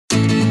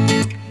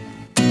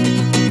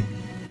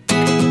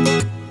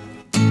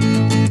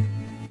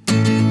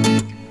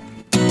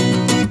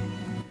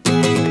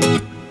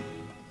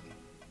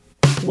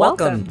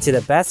Welcome to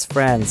the Best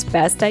Friends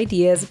Best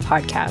Ideas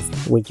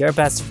podcast with your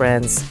best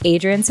friends,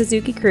 Adrian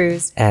Suzuki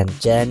Cruz and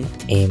Jen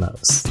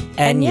Amos.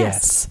 And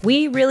yes,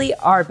 we really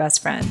are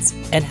best friends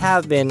and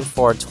have been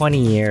for 20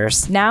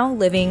 years, now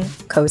living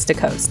coast to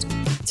coast.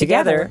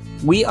 Together,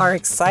 we are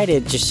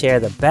excited to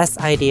share the best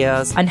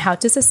ideas on how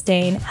to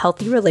sustain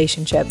healthy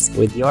relationships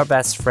with your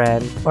best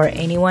friend or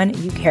anyone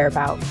you care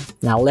about.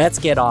 Now let's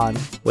get on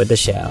with the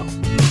show.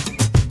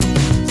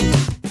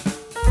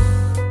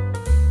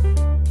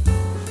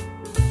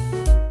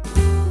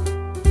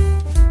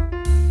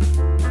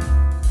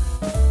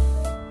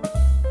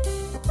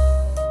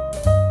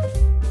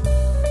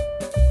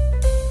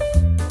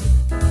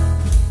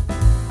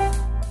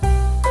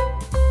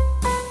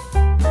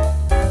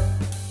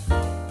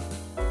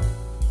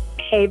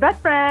 Hey,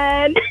 best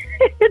friend,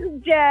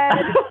 it's Jen,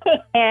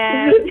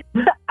 and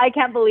I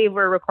can't believe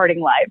we're recording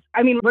live.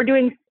 I mean, we're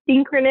doing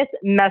synchronous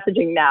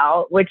messaging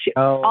now, which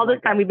all this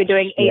time we've been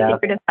doing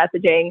asynchronous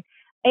messaging.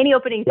 Any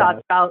opening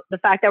thoughts about the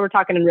fact that we're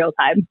talking in real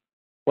time?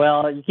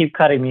 Well, you keep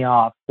cutting me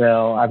off,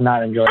 so I'm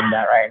not enjoying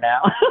that right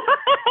now.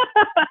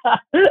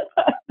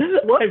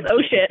 Whoops,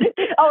 oh shit.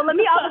 Oh, let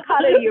me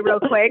avocado you real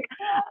quick.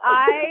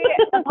 I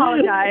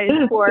apologize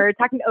for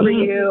talking over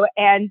you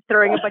and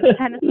throwing a bunch of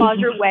tennis balls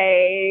your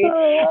way,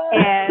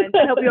 and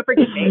I hope you'll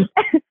forgive me.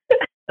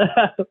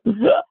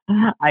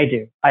 I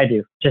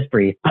do. Just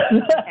breathe.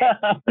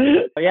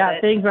 Yeah,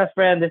 thanks, best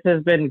friend. This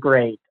has been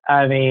great.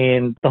 I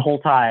mean, the whole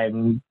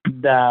time,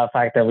 the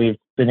fact that we've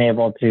been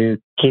able to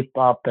keep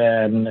up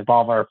and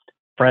evolve our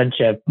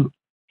friendship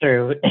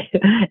through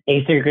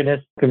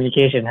asynchronous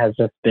communication has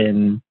just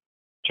been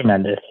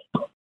tremendous.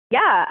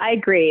 Yeah, I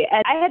agree.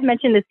 And I had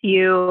mentioned this to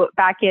you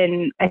back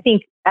in, I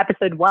think,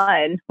 episode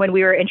 1 when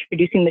we were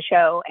introducing the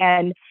show,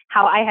 and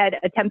how I had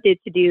attempted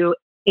to do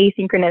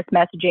asynchronous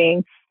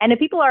messaging. And if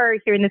people are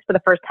hearing this for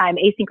the first time,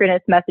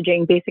 asynchronous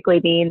messaging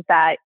basically means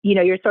that, you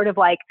know, you're sort of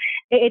like,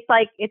 it's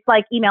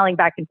like emailing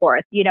back and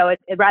forth, you know,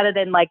 rather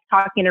than like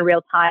talking in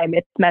real time,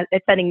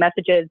 it's sending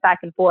messages back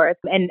and forth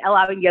and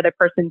allowing the other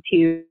person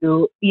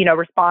to, you know,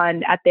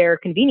 respond at their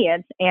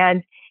convenience.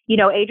 And, you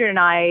know, Adrian and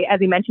I, as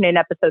we mentioned in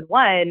episode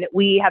 1,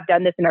 we have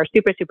done this in our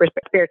super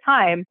spare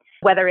time,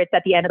 whether it's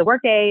at the end of the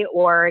workday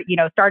or, you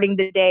know, starting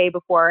the day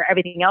before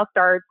everything else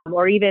starts,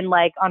 or even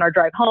like on our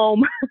drive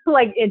home,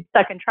 like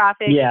stuck in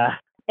traffic. Yeah.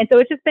 And so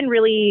it's just been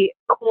really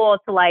cool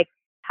to like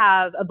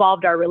have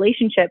evolved our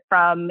relationship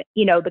from,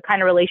 you know, the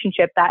kind of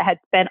relationship that had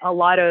spent a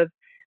lot of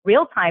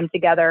real time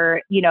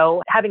together, you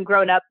know, having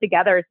grown up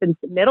together since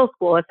middle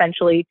school,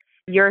 essentially.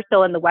 You're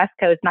still in the West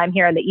Coast and I'm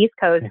here on the East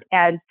Coast.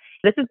 And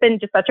this has been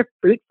just such a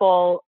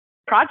fruitful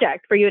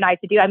project for you and I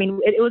to do. I mean,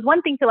 it was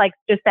one thing to like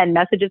just send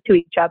messages to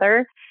each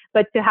other,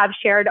 but to have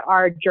shared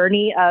our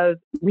journey of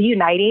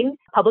reuniting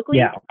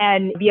publicly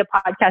and via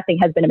podcasting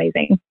has been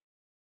amazing.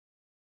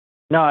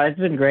 No, it's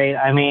been great.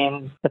 I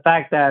mean, the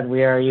fact that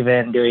we are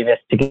even doing this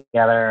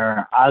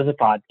together as a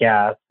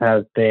podcast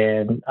has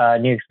been a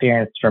new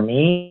experience for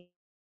me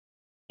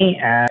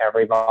and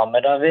every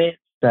moment of it.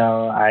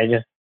 So I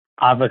just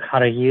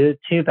avocado you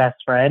too, best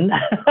friend,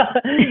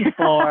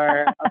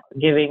 for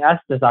giving us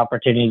this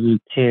opportunity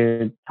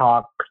to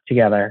talk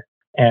together.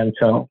 And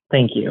so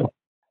thank you.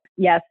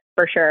 Yes,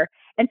 for sure.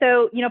 And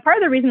so, you know, part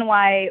of the reason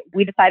why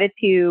we decided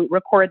to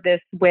record this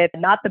with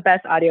not the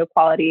best audio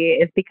quality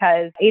is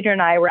because Adrian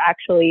and I were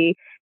actually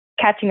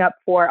catching up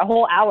for a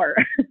whole hour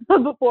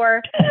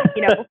before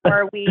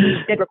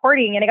we did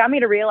recording. And it got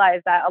me to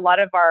realize that a lot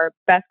of our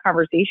best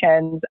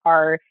conversations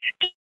are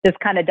just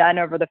kind of done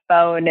over the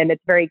phone, and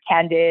it's very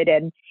candid,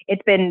 and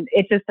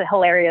it's just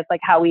hilarious,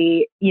 like how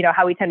we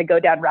tend to go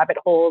down rabbit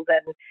holes,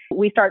 and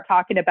we start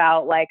talking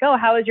about like, oh,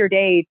 how was your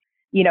day?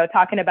 You know,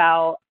 talking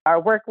about our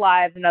work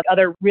lives and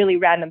other really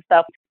random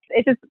stuff.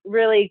 It's just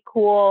really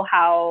cool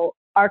how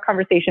our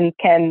conversations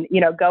can, you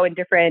know, go in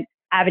different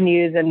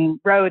avenues and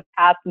roads,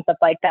 paths and stuff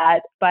like that.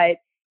 But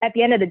at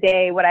the end of the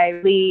day, what I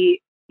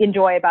really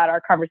enjoy about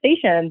our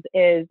conversations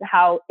is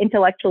how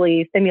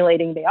intellectually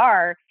stimulating they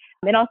are.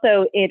 And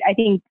also, I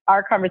think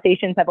our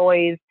conversations have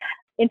always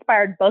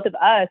inspired both of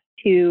us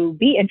to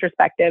be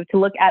introspective, to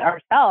look at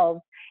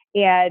ourselves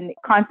and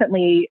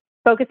constantly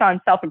focus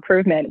on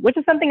self-improvement, which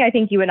is something I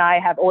think you and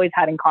I have always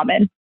had in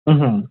common.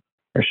 Mm-hmm.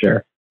 For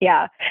sure.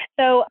 Yeah.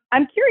 So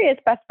I'm curious,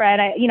 best friend,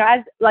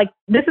 as like,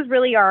 this is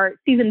really our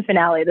season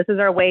finale. This is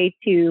our way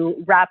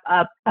to wrap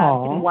up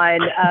season 1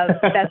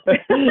 of Best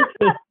Friend.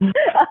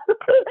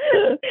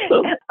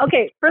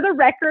 Okay. For the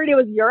record, it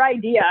was your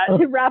idea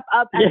to wrap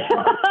up at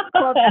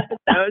 12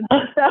 episodes.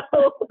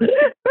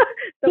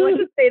 So let's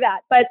just say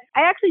that. But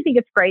I actually think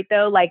it's great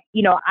though. Like,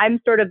 you know, I'm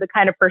sort of the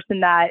kind of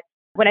person that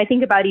when I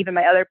think about even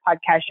my other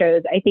podcast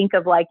shows, I think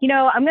of like, you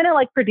know, I'm going to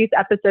like produce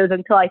episodes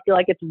until I feel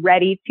like it's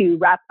ready to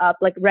wrap up,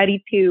 like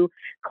ready to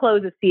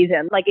close a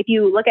season. Like if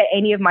you look at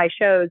any of my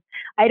shows,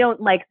 I don't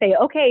like say,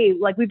 okay,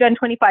 like we've done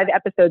 25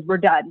 episodes, we're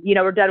done. You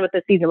know, we're done with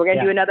the season. We're going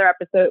to do another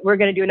episode. We're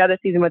going to do another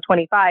season with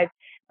 25.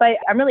 But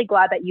I'm really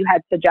glad that you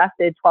had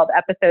suggested 12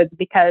 episodes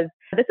because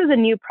this is a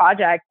new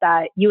project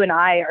that you and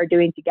I are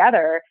doing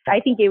together. I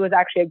think it was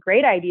actually a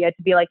great idea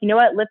to be like, you know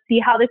what, let's see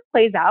how this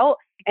plays out.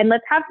 and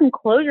let's have some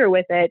closure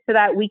with it so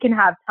that we can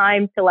have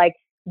time to like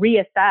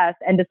reassess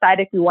and decide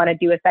if we want to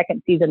do a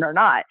second season or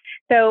not.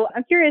 So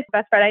I'm curious,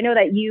 Best Friend, I know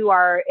that you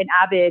are an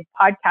avid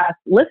podcast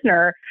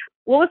listener.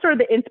 What was sort of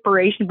the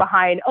inspiration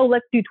behind,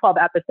 let's do 12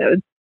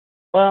 episodes?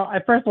 Well, I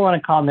first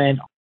want to comment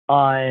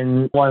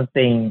on one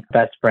thing,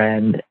 Best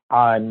Friend,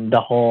 on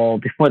the whole,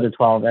 before the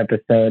 12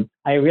 episodes.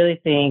 I really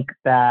think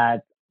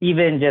that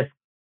even just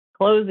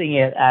closing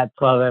it at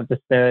 12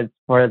 episodes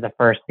for the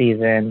first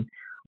season,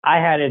 I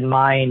had in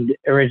mind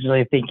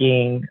originally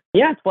thinking,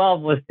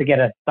 12 was to get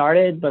us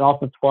started, but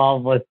also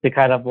 12 was to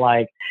kind of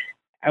like,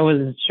 I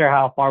wasn't sure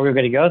how far we were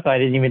going to go. So I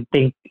didn't even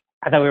think,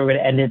 I thought we were going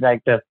to end it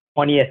like the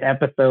 20th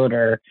episode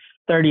or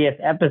 30th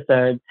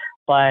episode,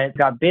 but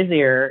got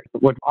busier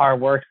with our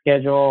work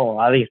schedule,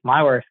 or at least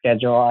my work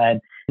schedule.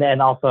 And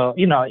then also,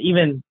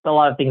 even a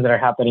lot of things that are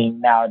happening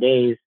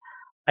nowadays,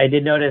 I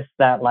did notice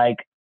that like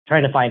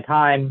trying to find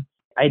time,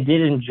 I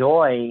did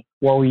enjoy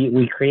what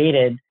we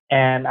created.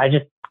 And I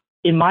just,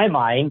 in my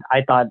mind,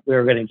 I thought we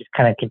were going to just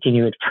kind of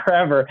continue it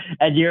forever.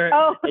 And you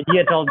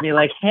had told me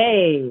like,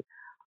 hey,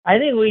 I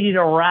think we need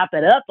to wrap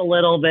it up a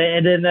little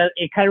bit. And then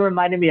it kind of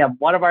reminded me of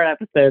one of our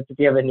episodes, if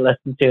you haven't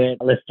listened to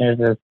it, listeners,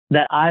 is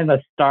that I'm a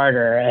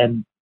starter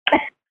and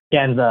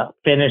Ken's a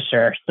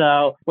finisher.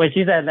 So when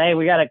she said, hey,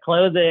 we got to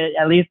close it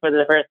at least for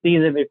the first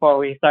season before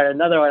we start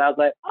another one, I was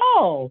like,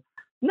 oh,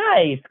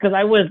 nice. Because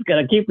I was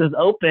going to keep this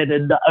open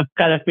and I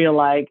kind of feel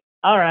like,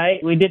 all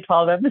right, we did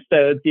 12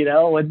 episodes,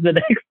 what's the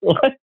next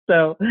one?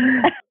 So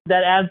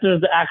that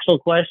answers the actual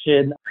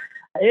question.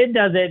 It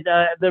doesn't.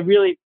 The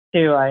really,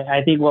 too,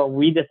 I think what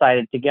we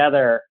decided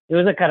together, it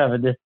was a kind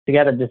of a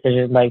together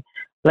decision. Like,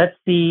 let's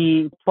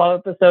see,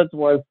 12 episodes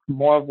was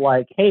more of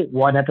like, hey,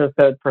 one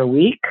episode per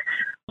week,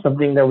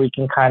 something that we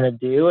can kind of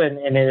do. And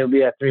it'll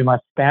be a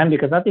 3-month span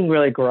because nothing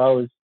really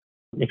grows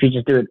if you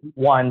just do it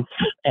once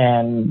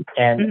and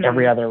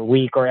every other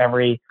week or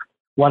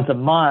once a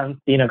month,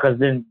 because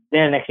then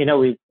next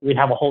we'd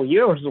have a whole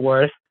year's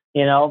worth,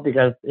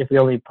 because if we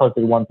only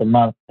posted once a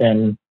month,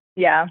 then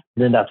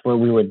that's where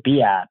we would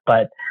be at.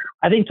 But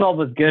I think 12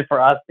 was good for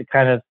us to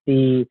kind of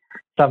see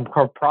some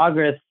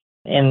progress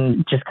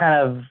and just kind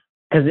of,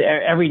 because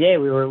every day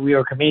we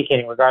were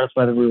communicating regardless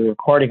whether we were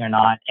recording or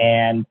not.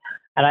 And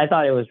I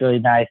thought it was really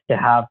nice to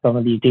have some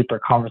of these deeper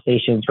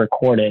conversations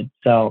recorded.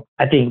 So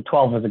I think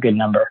 12 was a good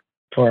number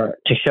to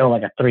show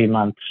like a 3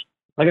 months,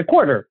 like a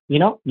quarter, you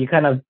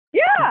kind of,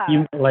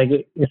 you like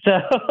it. So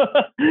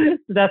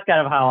that's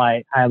kind of how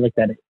I looked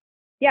at it.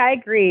 Yeah, I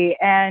agree.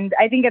 And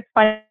I think it's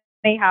funny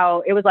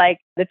how it was like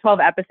the 12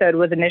 episode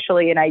was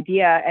initially an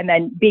idea, and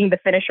then being the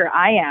finisher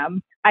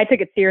I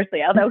took it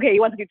seriously. I was like, okay, you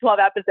want to do 12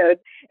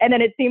 episodes. And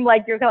then it seemed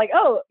like you're kind of like,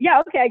 oh,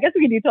 yeah, okay, I guess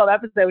we can do 12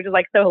 episodes, which is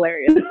like so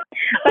hilarious.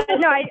 But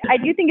no, I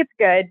do think it's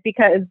good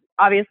because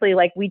obviously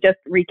like we just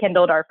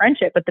rekindled our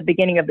friendship at the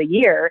beginning of the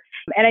year.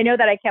 And I know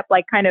that I kept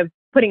like kind of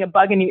putting a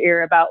bug in your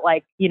ear about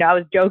like, I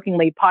was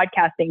jokingly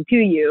podcasting to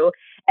you.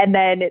 And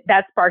then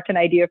that sparked an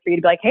idea for you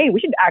to be like, hey, we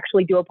should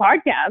actually do a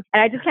podcast.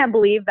 And I just can't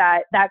believe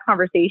that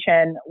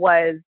conversation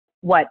was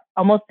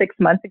almost 6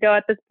 months ago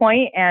at this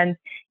point. And,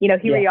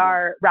 here we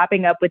are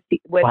wrapping up with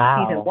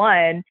season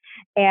 1.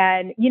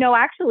 And,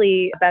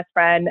 actually, Best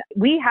Friend,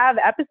 we have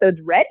episodes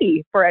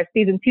ready for a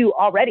season 2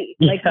 already.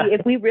 Like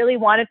if we really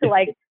wanted to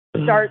like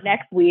start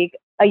next week,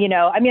 I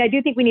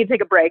do think we need to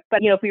take a break, but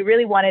if we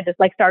really wanted to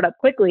like start up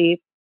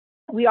quickly,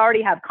 we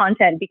already have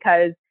content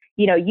because,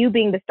 you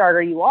being the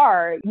starter you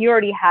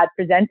already had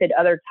presented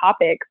other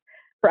topics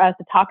for us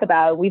to talk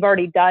about. We've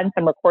already done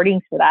some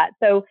recordings for that.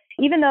 So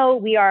even though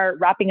we are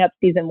wrapping up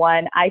season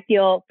 1, I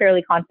feel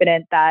fairly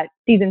confident that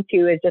season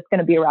 2 is just going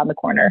to be around the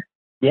corner.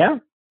 Yeah,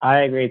 I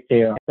agree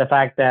too. The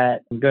fact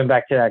that, going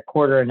back to that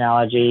quarter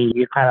analogy,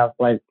 you kind of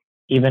like,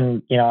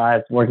 even,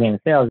 as working in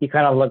sales, you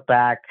kind of look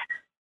back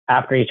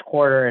after each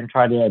quarter and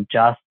try to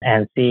adjust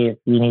and see if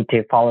you need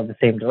to follow the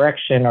same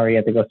direction or you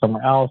have to go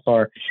somewhere else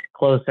or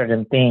close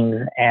certain things.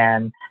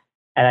 And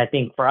I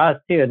think for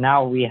us too,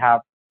 now we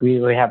have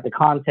the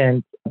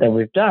content that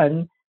we've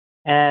done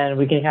and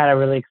we can kind of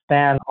really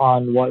expand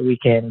on what we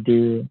can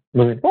do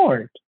moving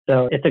forward.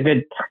 So it's a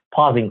good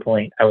pausing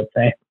point, I would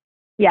say.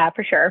 Yeah,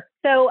 for sure.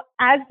 So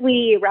as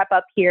we wrap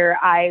up here,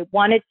 I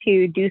wanted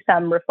to do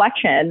some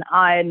reflection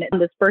on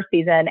this first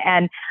season.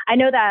 And I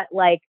know that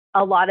like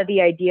a lot of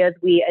the ideas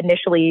we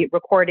initially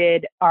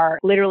recorded are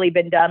literally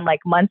been done like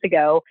months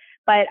ago,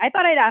 but I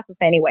thought I'd ask this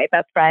anyway,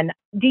 Best Friend.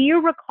 Do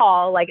you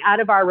recall, like out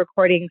of our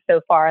recordings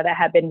so far that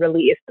have been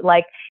released,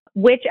 like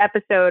which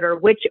episode or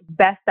which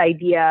best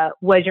idea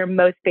was your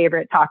most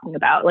favorite talking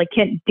about? Like,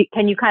 can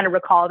you kind of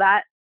recall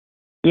that?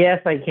 Yes,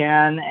 I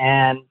can.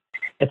 And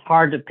it's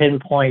hard to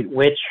pinpoint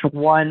which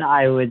one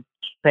I would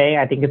say.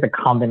 I think it's a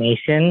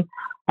combination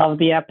of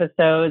the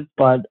episodes,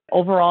 but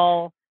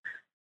overall,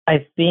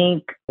 I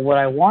think what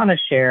I want to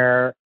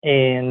share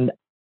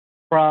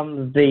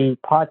from the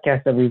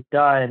podcast that we've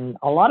done,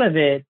 a lot of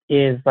it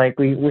is like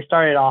we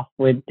started off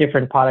with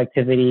different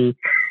productivity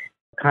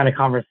kind of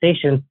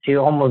conversations to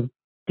almost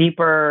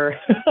deeper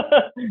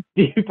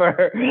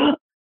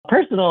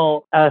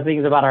personal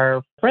things about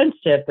our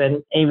friendship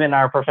and even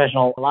our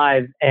professional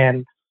lives.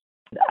 And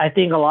I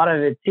think a lot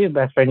of it too,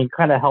 best friend, you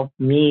kind of helped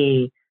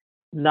me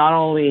not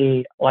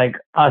only like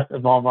us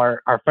evolve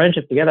our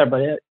friendship together,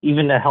 but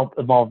even to help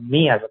evolve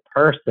me as a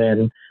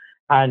person.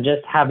 And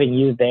just having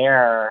you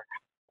there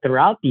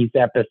throughout these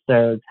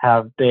episodes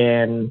have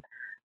been,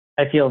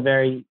 I feel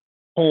very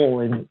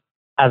whole and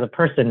as a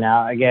person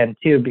now, again,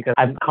 too, because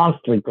I'm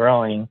constantly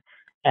growing.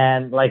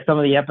 And like some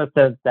of the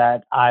episodes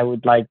that I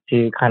would like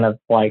to kind of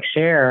like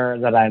share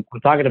that I'm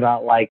talking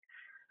about, like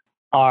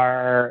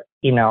are,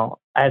 you know,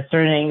 I had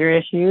certain anger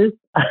issues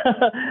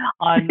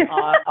on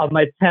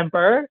my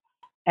temper.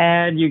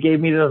 And you gave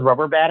me this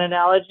rubber band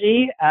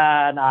analogy.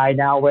 And I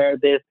now wear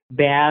this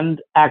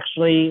band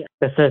actually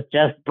that says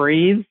just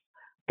breathe,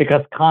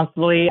 because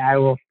constantly I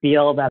will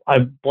feel that I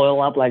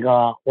boil up like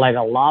a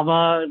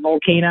lava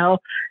volcano.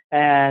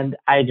 And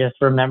I just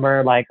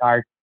remember like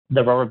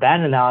the rubber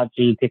band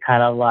analogy to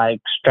kind of like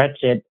stretch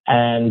it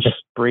and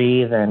just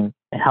breathe and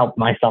help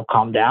myself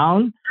calm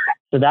down.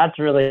 So that's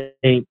really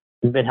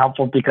been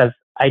helpful, because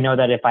I know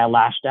that if I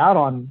lashed out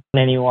on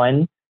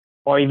anyone,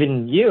 or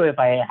even you, if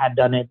I had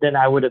done it, then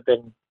I would have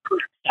been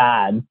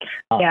sad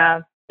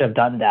to have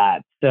done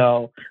that.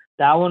 So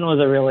that one was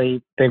a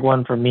really big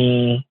one for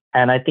me.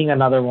 And I think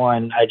another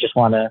one I just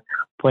want to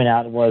point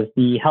out was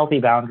the healthy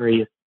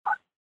boundaries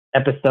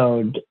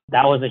episode.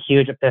 That was a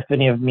huge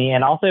epiphany of me.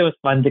 And also it was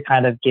fun to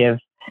kind of give,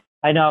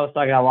 I know I was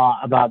talking a lot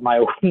about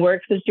my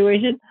work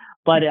situation,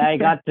 but I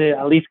got to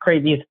at least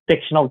create these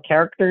fictional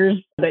characters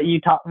that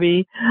you taught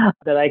me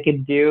that I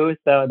could do.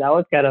 So that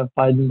was kind of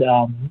fun.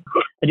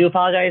 I do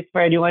apologize for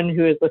anyone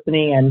who is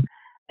listening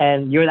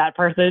and you're that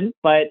person,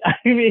 but I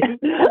mean,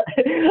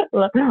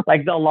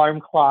 like the alarm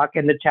clock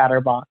and the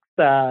chatterbox.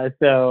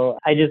 So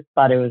I just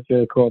thought it was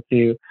really cool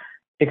to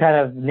kind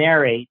of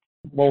narrate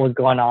what was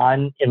going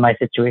on in my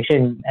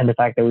situation, and the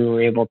fact that we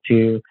were able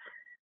to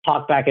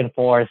talk back and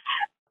forth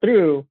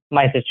through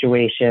my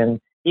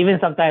situation. Even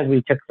sometimes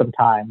we took some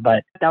time,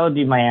 but that would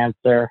be my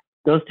answer.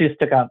 Those two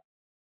stuck up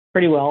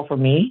pretty well for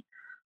me.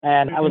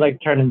 And I would like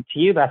to turn it to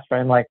you, best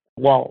friend, like,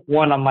 well,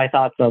 one of my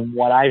thoughts of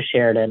what I've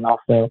shared and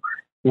also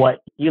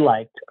what you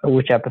liked,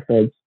 which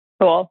episodes.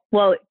 Cool.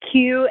 Well,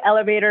 cue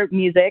elevator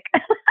music.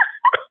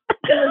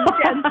 No,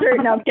 I'm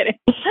kidding.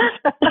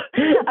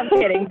 I'm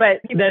kidding, but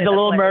then the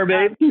Little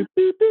Mermaid.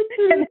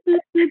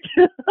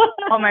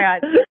 Oh my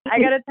God. I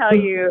got to tell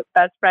you,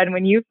 best friend,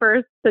 when you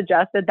first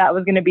suggested that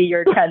was going to be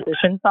your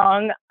transition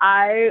song,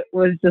 I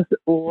was just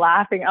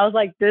laughing. I was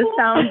like, this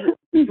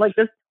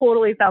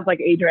totally sounds like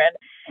Adrian.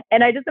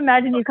 And I just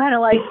imagine you kind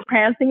of like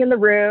prancing in the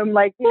room,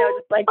 like, you know,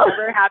 just like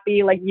ever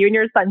happy, like you and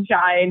your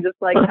sunshine, just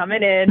like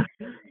coming in.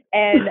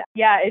 And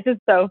yeah, it's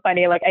just so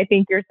funny. Like, I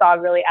think your song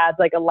really adds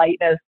like a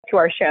lightness to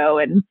our show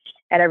and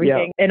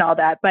everything and all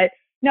that. But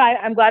no,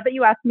 I'm glad that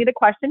you asked me the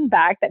question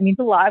back. That means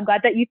a lot. I'm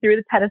glad that you threw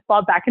the tennis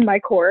ball back in my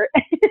court.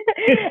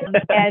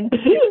 And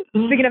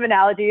speaking of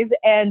analogies,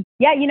 and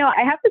yeah, you know,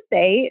 I have to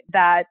say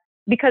that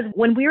because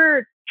when we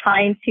were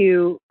trying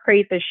to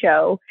create the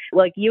show,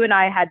 like you and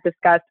I had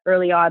discussed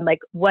early on, like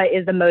what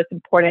is the most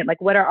important, like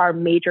what are our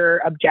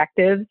major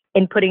objectives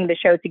in putting the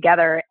show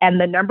together?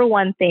 And the number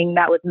one thing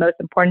that was most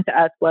important to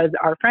us was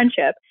our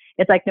friendship.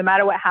 It's like, no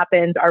matter what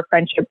happens, our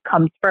friendship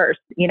comes first.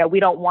 You know, we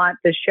don't want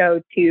the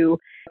show to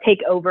take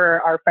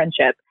over our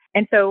friendship.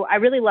 And so I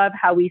really love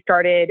how we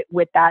started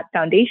with that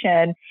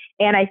foundation.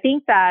 And I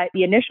think that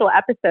the initial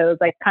episodes,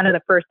 like kind of the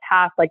first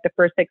half, like the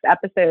first 6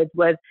 episodes,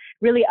 was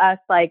really us,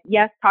 like,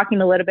 yes, talking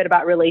a little bit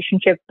about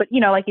relationships, but,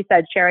 you know, like you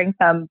said, sharing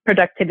some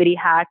productivity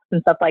hacks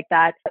and stuff like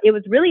that. It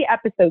was really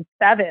episode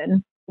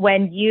 7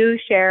 when you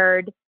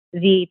shared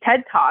the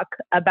TED Talk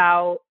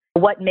about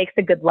what makes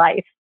a good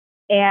life.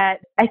 And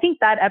I think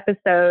that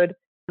episode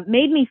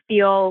made me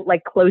feel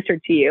like closer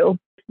to you,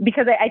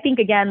 because I think,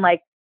 again,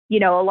 like, you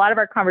know, a lot of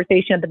our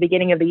conversation at the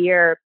beginning of the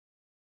year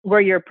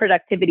were your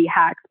productivity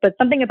hacks, but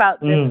something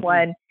about this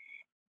one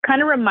kind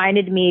of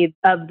reminded me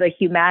of the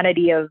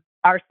humanity of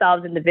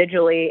ourselves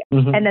individually,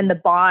 and then the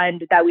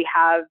bond that we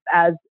have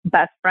as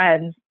best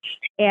friends.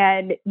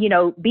 And, you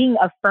know, being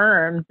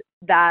affirmed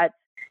that,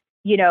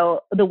 you know,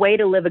 the way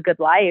to live a good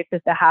life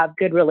is to have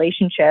good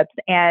relationships.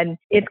 And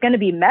it's going to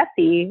be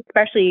messy,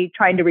 especially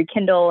trying to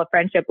rekindle a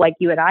friendship like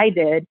you and I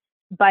did,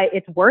 but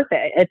it's worth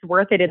it. It's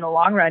worth it in the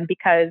long run,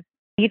 because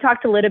you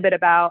talked a little bit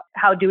about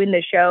how doing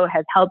this show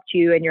has helped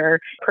you in your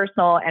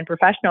personal and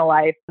professional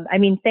life. I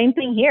mean, same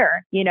thing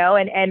here, you know,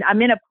 and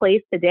I'm in a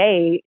place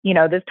today, you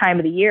know, this time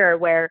of the year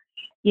where,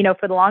 you know,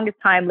 for the longest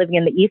time living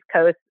in the East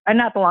Coast,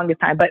 not the longest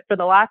time, but for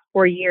the last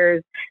 4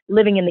 years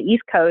living in the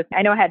East Coast,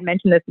 I know I had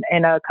mentioned this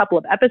in a couple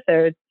of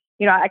episodes,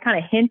 you know, I kind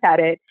of hint at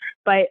it,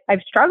 but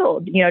I've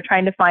struggled, you know,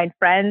 trying to find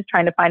friends,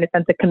 trying to find a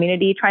sense of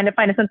community, trying to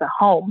find a sense of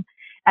home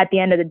at the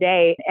end of the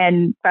day.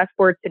 And fast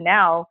forward to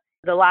now,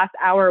 the last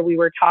hour we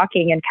were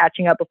talking and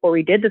catching up before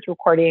we did this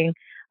recording,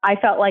 I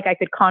felt like I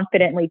could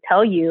confidently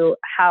tell you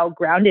how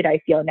grounded I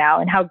feel now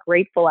and how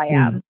grateful I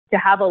am to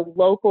have a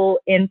local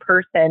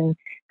in-person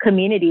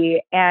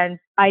community. And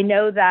I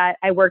know that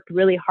I worked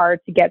really hard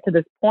to get to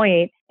this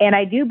point. And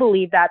I do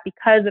believe that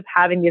because of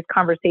having these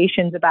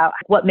conversations about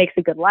what makes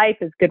a good life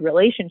is good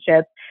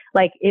relationships,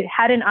 like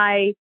hadn't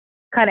I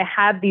kind of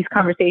had these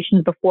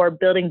conversations before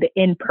building the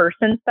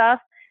in-person stuff,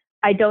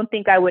 I don't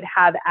think I would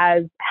have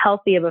as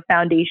healthy of a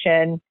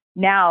foundation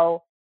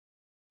now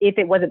if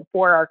it wasn't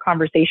for our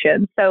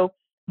conversation. So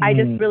I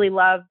just really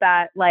love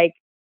that, like,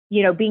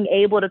 you know, being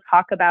able to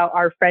talk about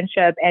our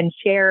friendship and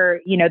share,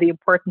 you know, the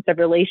importance of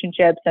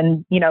relationships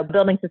and, you know,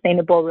 building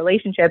sustainable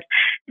relationships.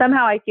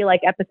 Somehow I feel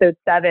like episode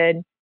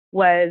 7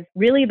 was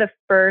really the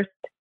first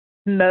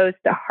most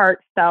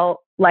heartfelt,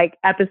 like,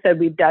 episode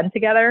we've done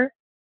together.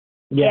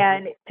 Yeah.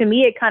 And to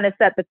me, it kind of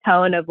set the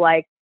tone of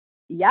like,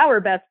 yeah, we're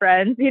best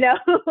friends, you know,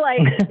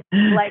 like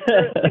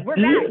we're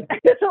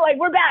back. So like,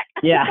 we're back.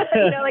 Yeah.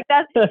 You know, like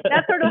that's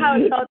sort of how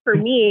it felt for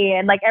me.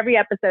 And like every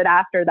episode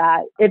after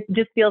that, it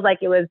just feels like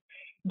it was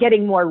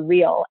getting more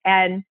real.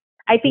 And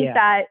I think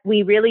that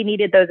we really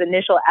needed those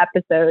initial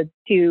episodes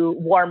to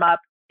warm up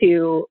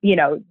to, you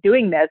know,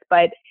 doing this.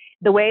 But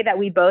the way that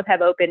we both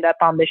have opened up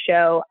on the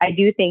show, I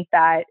do think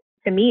that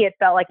to me, it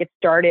felt like it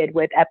started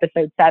with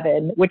episode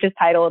 7, which is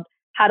titled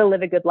How to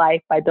Live a Good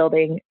Life by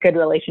Building Good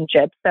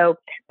Relationships. So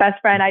best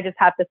friend, I just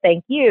have to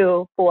thank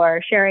you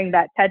for sharing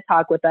that TED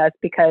Talk with us,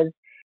 because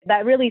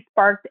that really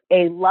sparked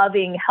a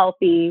loving,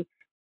 healthy,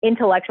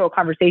 intellectual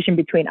conversation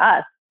between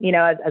us, you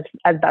know,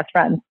 as best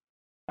friends.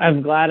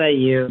 I'm glad that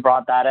you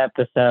brought that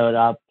episode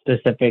up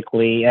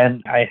specifically,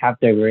 and I have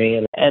to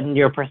agree. And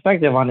your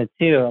perspective on it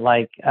too,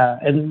 like,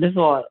 and this is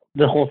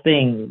the whole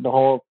thing, the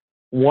whole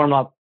warm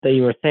up that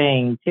you were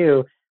saying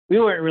too. We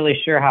weren't really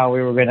sure how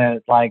we were going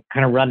to like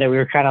kind of run it. We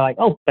were kind of like,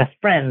 oh, best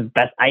friends,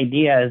 best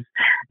ideas.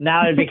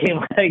 Now it became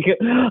like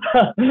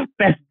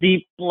best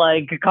deep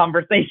like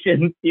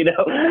conversations, you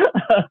know?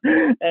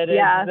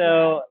 And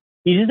so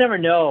you just never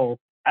know.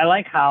 I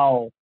like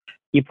how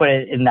you put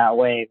it in that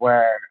way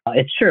where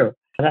it's true.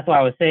 And that's what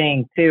I was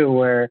saying too,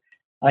 where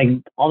like,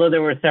 although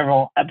there were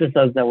several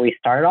episodes that we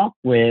started off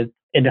with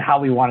and how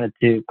we wanted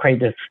to create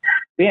this,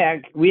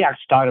 we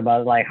actually talked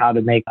about like how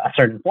to make a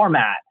certain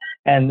format.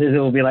 And it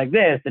will be like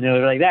this, and it will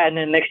be like that. And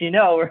then next thing you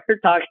know, we're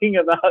talking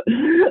about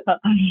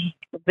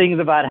things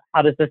about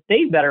how to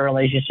sustain better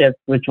relationships,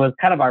 which was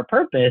kind of our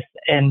purpose.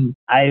 And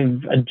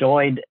I've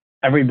enjoyed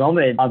every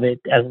moment of it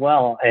as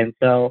well. And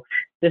so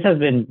this has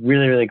been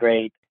really, really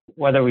great,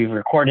 whether we've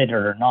recorded it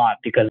or not,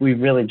 because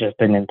we've really just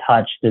been in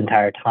touch the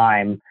entire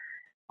time.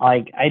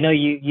 Like, I know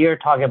you're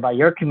talking about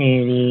your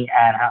community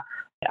and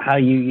how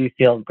you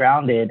feel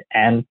grounded.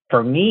 And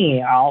for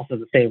me, also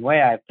the same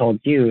way I've told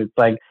you, it's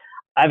like,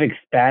 I've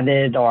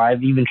expanded, or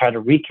I've even tried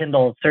to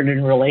rekindle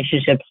certain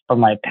relationships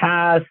from my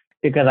past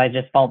because I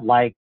just felt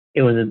like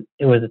it was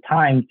a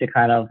time to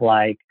kind of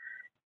like,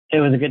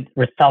 it was a good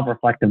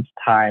self-reflective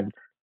time.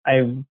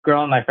 I've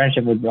grown my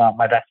friendship with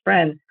my best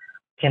friend.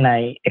 Can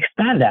I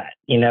expand that,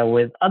 you know,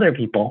 with other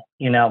people,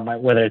 you know,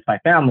 whether it's my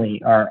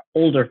family or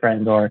older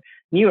friends or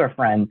newer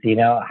friends, you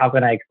know, how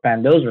can I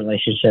expand those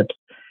relationships?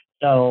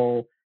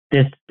 So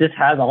this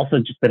has also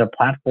just been a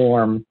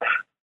platform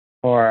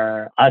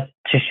for us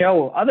to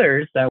show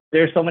others that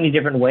there's so many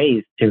different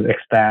ways to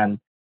expand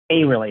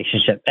a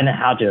relationship and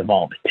how to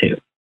evolve it too.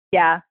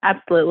 Yeah,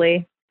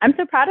 absolutely. I'm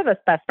so proud of us,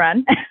 best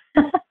friend.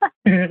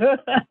 Yeah.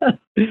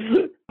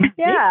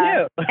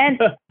 And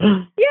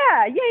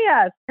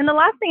yeah. And the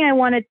last thing I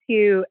wanted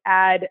to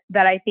add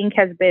that I think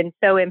has been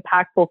so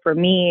impactful for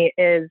me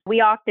is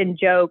we often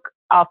joke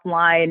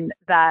offline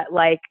that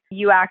like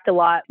you act a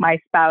lot my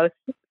spouse,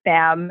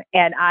 Sam,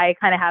 and I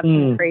kind of have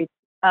some traits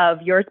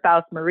of your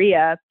spouse,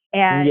 Maria.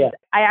 And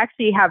I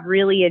actually have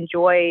really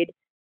enjoyed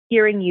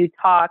hearing you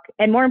talk,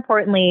 and more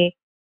importantly,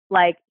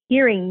 like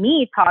hearing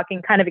me talk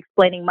and kind of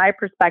explaining my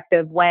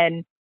perspective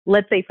when,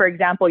 let's say, for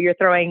example, you're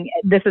throwing,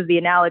 this is the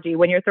analogy,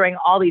 when you're throwing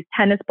all these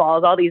tennis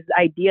balls, all these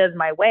ideas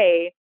my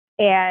way,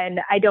 and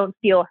I don't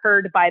feel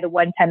heard by the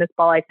one tennis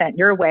ball I sent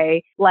your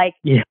way. Like,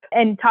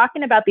 and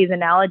talking about these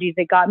analogies,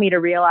 it got me to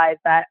realize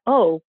that,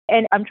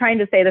 and I'm trying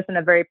to say this in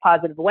a very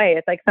positive way.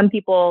 It's like some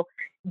people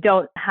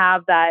don't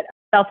have that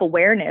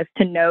self-awareness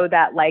to know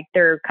that like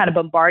they're kind of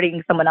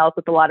bombarding someone else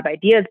with a lot of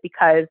ideas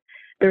because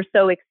they're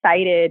so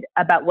excited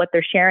about what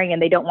they're sharing and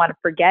they don't want to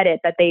forget it,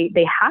 that they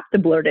have to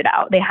blurt it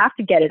out. They have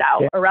to get it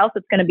out or else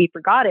it's going to be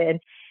forgotten.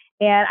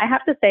 And I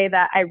have to say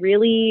that I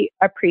really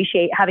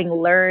appreciate having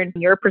learned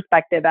your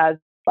perspective as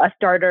a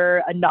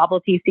starter, a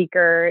novelty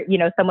seeker, you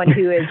know, someone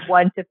who is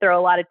one to throw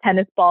a lot of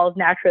tennis balls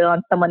naturally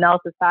on someone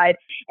else's side,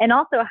 and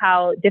also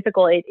how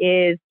difficult it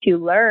is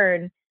to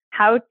learn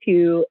how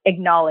to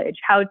acknowledge,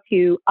 how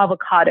to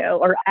avocado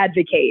or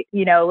advocate.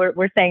 You know,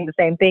 we're saying the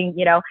same thing,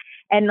 you know,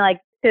 and like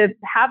to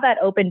have that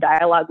open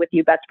dialogue with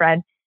you, best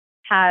friend,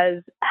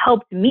 has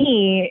helped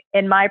me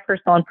in my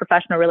personal and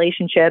professional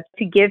relationships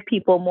to give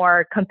people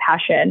more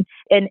compassion.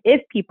 And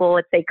if people,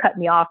 let's say, cut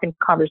me off in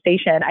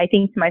conversation, I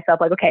think to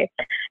myself, like, okay,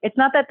 it's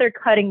not that they're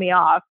cutting me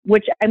off,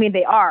 which I mean,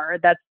 they are,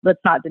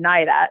 let's not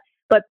deny that.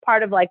 But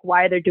part of like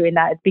why they're doing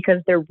that is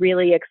because they're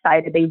really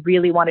excited. They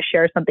really want to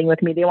share something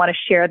with me. They want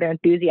to share their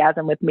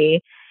enthusiasm with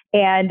me.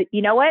 And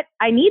you know what?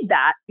 I need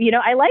that.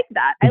 I like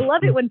that. I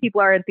love it when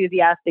people are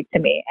enthusiastic to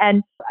me.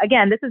 And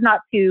again, this is not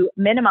to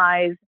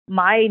minimize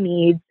my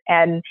needs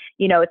and,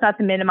 it's not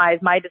to minimize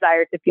my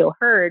desire to feel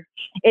heard.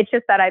 It's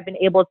just that I've been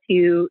able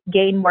to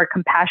gain more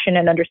compassion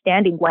and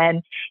understanding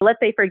when, let's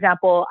say, for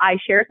example, I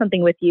share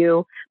something with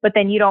you, but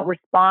then you don't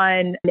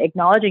respond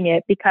acknowledging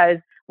it, because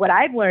what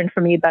I've learned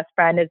from you, best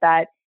friend, is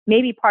that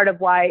maybe part of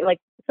why, like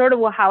sort of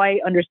how I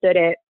understood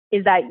it,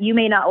 is that you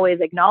may not always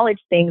acknowledge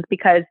things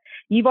because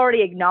you've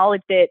already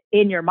acknowledged it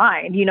in your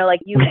mind.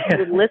 Like you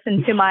would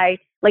listen to my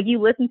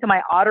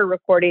auto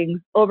recordings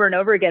over and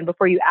over again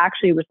before you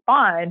actually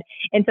respond.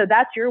 And so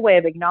that's your way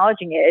of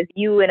acknowledging it, is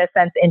you in a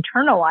sense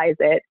internalize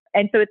it.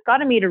 And so it's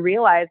gotten me to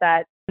realize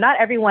that not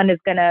everyone is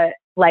going to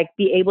like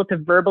be able to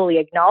verbally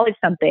acknowledge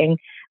something,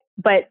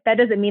 but that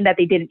doesn't mean that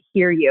they didn't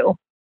hear you.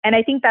 And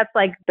I think that's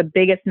like the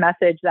biggest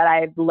message that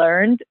I've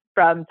learned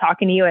from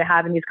talking to you and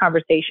having these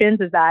conversations,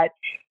 is that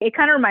it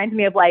kind of reminds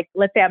me of like,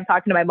 let's say I'm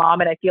talking to my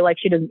mom and I feel like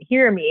she doesn't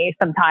hear me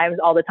sometimes,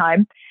 all the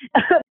time,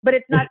 but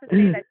it's not to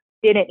say that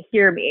she didn't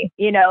hear me,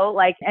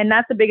 and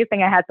that's the biggest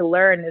thing I had to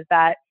learn, is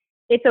that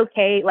it's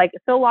okay. Like,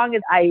 so long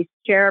as I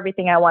share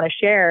everything I want to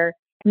share,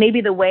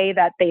 maybe the way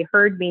that they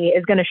heard me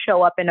is going to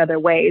show up in other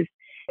ways.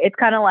 It's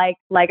kind of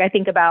like I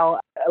think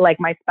about like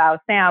my spouse,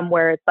 Sam,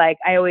 where it's like,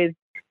 I always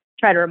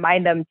try to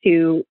remind them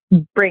to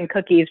bring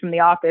cookies from the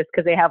office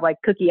because they have like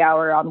cookie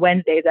hour on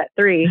Wednesdays at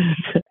 3.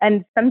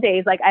 And some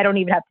days, like, I don't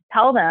even have to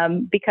tell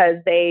them because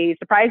they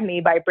surprise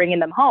me by bringing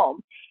them home.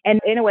 And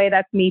in a way,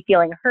 that's me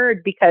feeling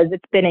heard because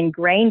it's been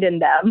ingrained in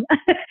them.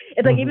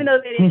 It's like, even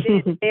though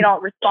they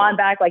don't respond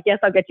back like, yes,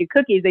 I'll get you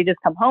cookies, they just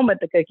come home with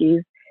the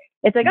cookies.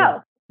 It's like,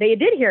 oh, they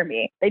did hear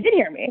me. They did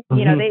hear me.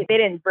 They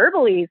didn't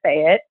verbally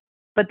say it,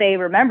 but they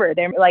remember.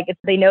 They're like,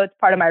 they know it's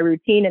part of my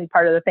routine and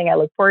part of the thing I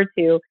look forward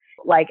to.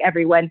 Like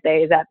every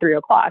Wednesday is at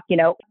 3:00,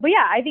 But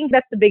yeah, I think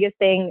that's the biggest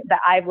thing that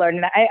I've learned.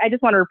 And I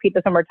just want to repeat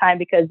this one more time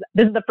because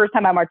this is the first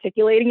time I'm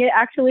articulating it,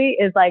 actually,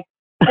 is like,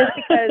 just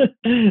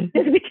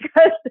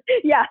because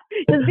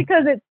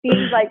it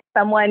seems like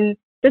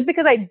just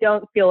because I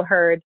don't feel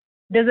heard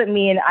doesn't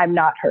mean I'm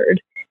not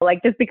heard.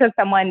 Like, just because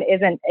someone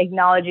isn't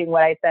acknowledging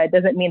what I said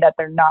doesn't mean that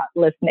they're not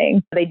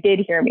listening. They did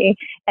hear me.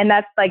 And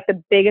that's like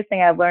the biggest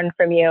thing I've learned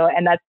from you.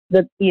 And that's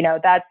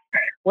that's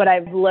what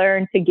I've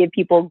learned, to give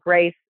people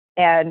grace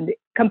and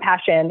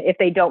compassion if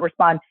they don't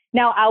respond.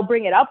 Now, I'll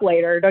bring it up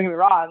later, don't get me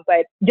wrong,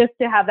 but just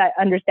to have that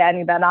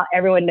understanding that not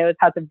everyone knows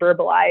how to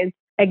verbalize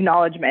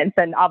acknowledgments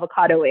and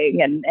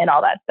avocadoing and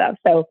all that stuff.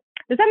 So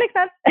does that make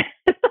sense?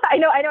 I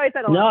know I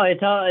said a lot. It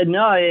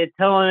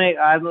totally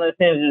I'm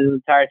listening the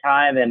entire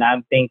time and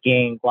I'm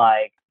thinking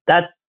like,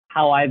 that's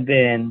how I've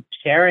been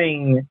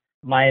sharing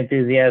my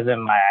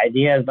enthusiasm, my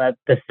ideas, but at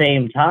the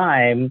same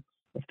time,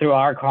 through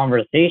our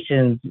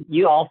conversations,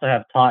 you also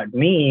have taught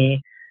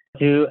me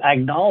to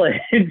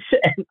acknowledge an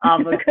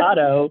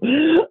avocado,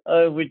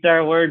 which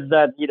are words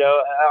that,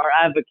 or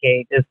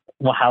advocate is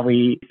how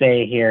we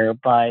say here.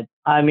 But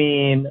I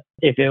mean,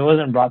 if it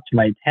wasn't brought to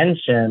my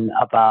attention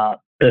about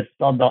this,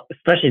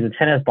 especially the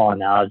tennis ball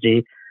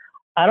analogy,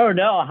 I don't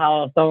know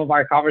how some of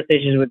our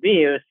conversations would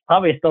be. It would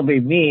probably still be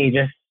me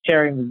just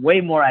sharing way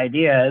more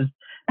ideas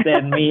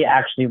than me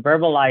actually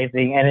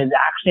verbalizing. And it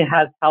actually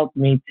has helped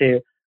me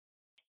to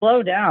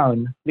slow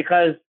down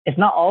because it's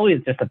not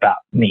always just about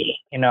me,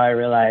 I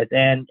realize.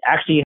 And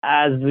actually,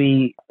 as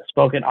we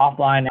spoken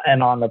offline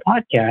and on the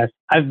podcast,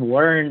 I've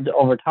learned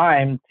over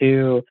time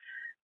to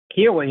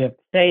hear what you have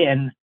to say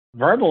and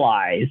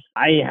verbalize.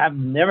 I have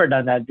never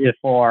done that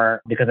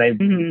before because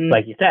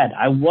like you said,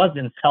 I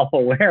wasn't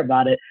self-aware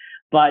about it.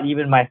 But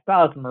even my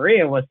spouse,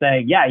 Maria, was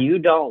saying, yeah, you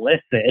don't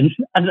listen.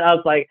 And I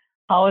was like,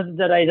 how is it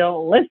that I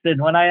don't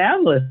listen when I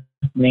am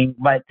listening?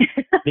 But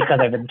because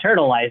I've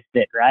internalized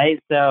it, right?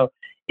 So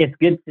it's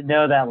good to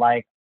know that,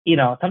 like,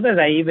 sometimes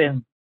I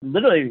even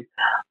literally,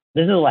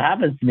 this is what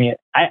happens to me.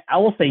 I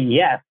will say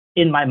yes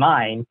in my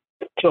mind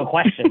to a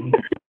question.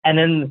 And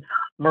then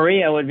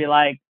Maria would be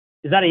like,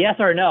 is that a yes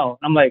or a no?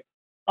 I'm like,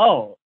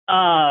 oh,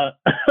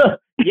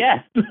 yes,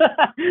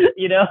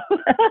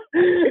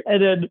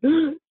 And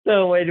then,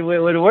 so when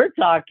we're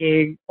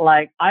talking,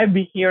 like, I'm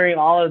hearing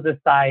all of the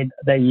side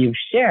that you've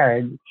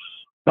shared,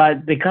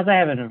 but because I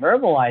haven't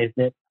verbalized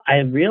it, I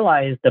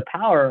realized the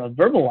power of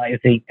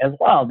verbalizing as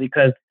well,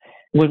 because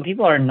when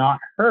people are not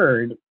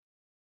heard,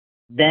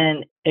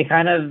 then it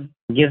kind of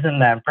gives them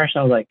that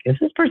impression of like, is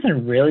this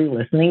person really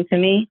listening to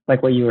me?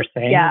 Like what you were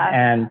saying. Yeah.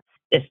 And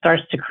it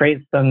starts to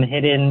create some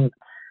hidden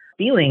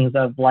feelings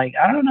of like,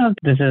 I don't know if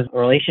this is a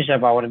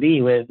relationship I want to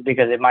be with,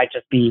 because it might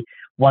just be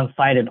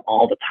one-sided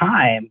all the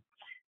time.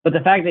 But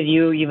the fact that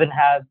you even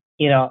have,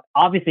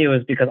 obviously it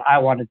was because I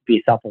wanted to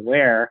be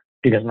self-aware,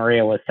 because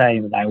Maria was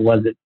saying that I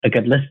wasn't a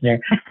good listener.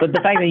 But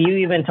the fact that you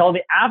even told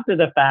me after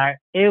the fact,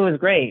 it was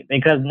great,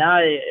 because now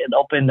it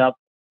opened up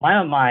my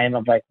own mind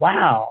of like,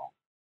 wow,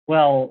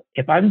 well,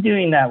 if I'm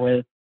doing that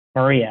with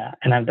Maria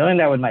and I'm doing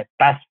that with my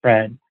best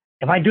friend,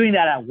 am I doing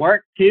that at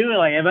work too?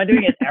 Like, am I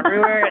doing it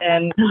everywhere?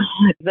 And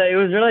so it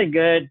was really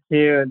good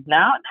to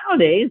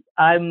nowadays,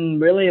 I'm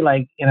really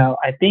like,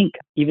 I think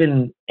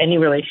even any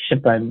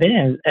relationship I've been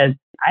in, as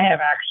I have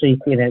actually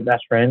seen it,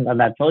 best friend,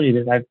 I've told you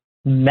this, I've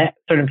met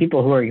certain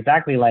people who are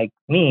exactly like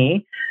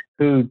me,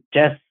 who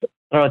just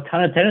throw a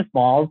ton of tennis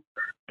balls,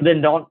 but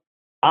then don't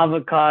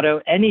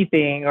avocado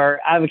anything or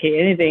advocate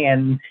anything.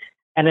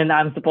 And then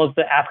I'm supposed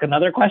to ask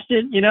another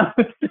question,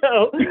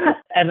 So,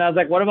 and I was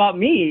like, what about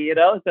me,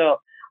 So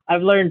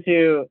I've learned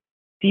to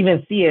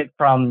even see it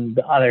from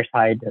the other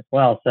side as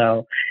well.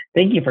 So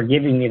thank you for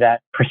giving me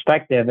that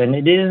perspective. And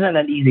it isn't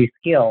an easy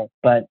skill,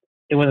 but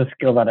it was a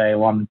skill that I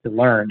wanted to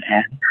learn,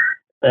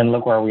 and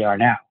look where we are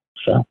now.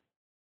 So.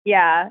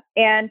 Yeah.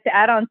 And to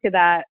add on to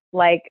that,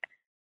 like,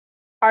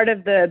 part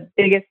of the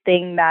biggest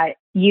thing that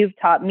you've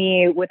taught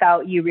me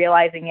without you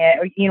realizing it,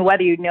 or,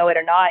 whether you know it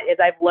or not, is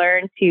I've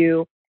learned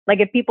to, like,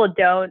 if people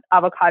don't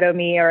avocado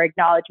me or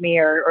acknowledge me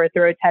or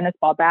throw a tennis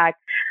ball back,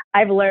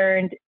 I've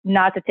learned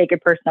not to take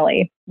it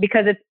personally,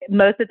 because it's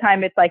most of the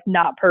time it's like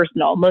not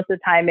personal. Most of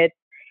the time it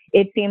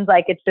seems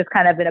like it's just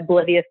kind of an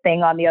oblivious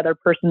thing on the other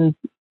person's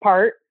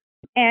part.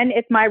 And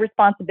it's my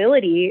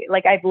responsibility.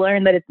 Like, I've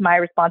learned that it's my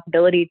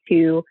responsibility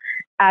to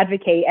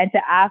advocate and to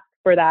ask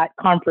for that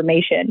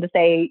confirmation, to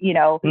say,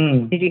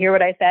 did you hear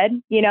what I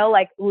said?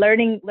 Like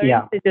learning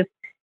to just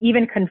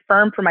even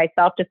confirm for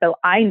myself, just so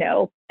I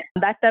know.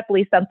 That's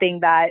definitely something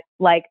that,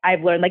 like,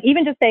 I've learned, like,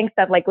 even just saying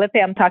stuff like, let's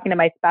say I'm talking to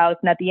my spouse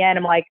and at the end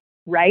I'm like,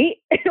 right?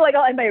 Like,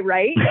 I'll end by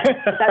right.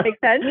 Does that make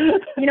sense?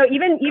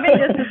 Even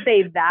just to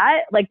say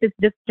that, like,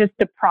 just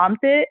to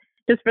prompt it,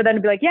 just for them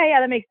to be like, yeah,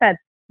 that makes sense,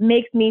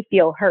 makes me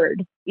feel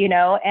heard,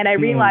 and I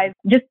realize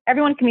just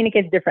everyone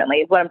communicates differently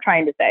is what I'm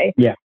trying to say.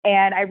 Yeah.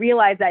 And I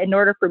realize that in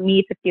order for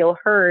me to feel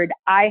heard,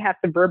 I have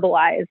to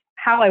verbalize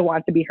how I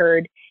want to be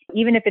heard,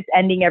 even if it's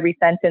ending every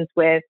sentence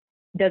with,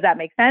 does that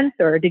make sense?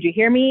 Or did you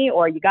hear me?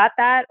 Or you got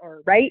that?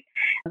 Or right?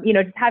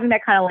 Just having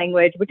that kind of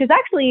language, which is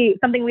actually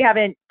something we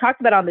haven't talked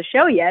about on the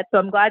show yet. So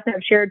I'm glad to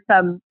have shared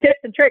some tips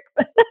and tricks,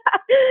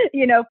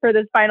 for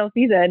this final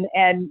season.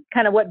 And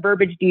kind of what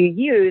verbiage do you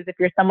use if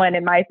you're someone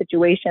in my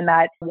situation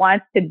that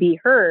wants to be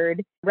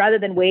heard, rather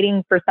than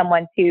waiting for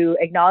someone to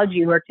acknowledge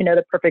you or to know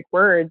the perfect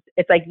words?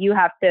 It's like you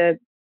have to,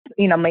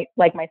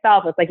 like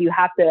myself, it's like you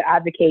have to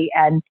advocate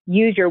and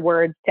use your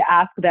words to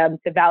ask them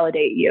to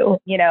validate you,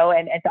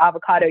 and to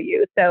avocado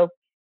you. So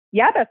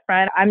yeah, best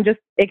friend, I'm just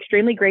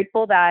extremely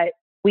grateful that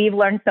we've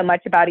learned so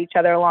much about each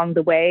other along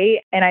the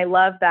way. And I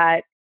love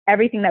that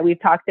everything that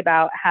we've talked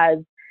about has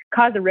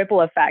caused a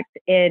ripple effect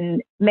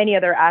in many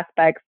other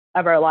aspects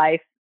of our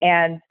life.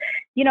 And,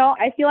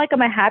 I feel like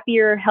I'm a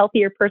happier,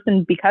 healthier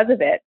person because of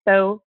it.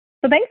 So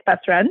thanks,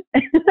 best friend.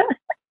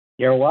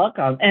 You're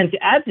welcome. And to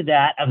add to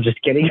that, I'm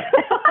just kidding.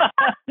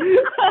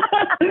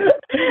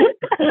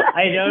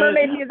 I know.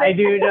 I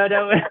do know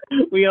that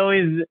we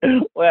always,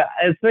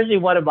 especially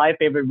one of my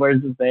favorite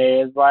words to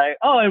say is like,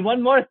 oh, and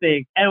one more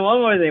thing, and one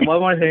more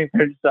thing,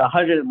 there's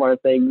 100 more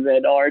things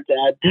in order to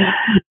add.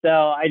 So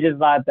I just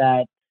thought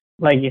that,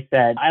 like you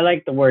said, I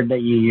like the word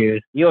that you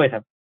use. You always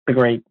have the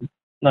great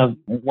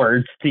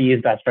words to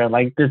use, best friend.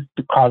 Like, this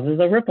causes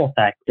a ripple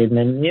effect, and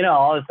then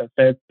all this stuff.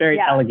 So it's very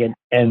elegant,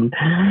 and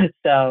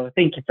so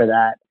thank you for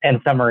that.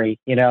 And summary,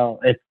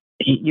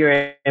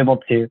 you're able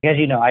to, as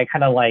I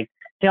kind of like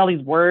say all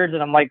these words,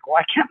 and I'm like, well,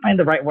 I can't find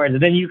the right words,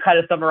 and then you kind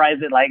of summarize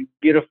it like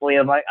beautifully.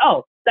 I'm like,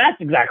 oh, that's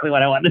exactly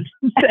what I wanted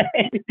to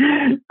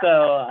say.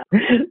 So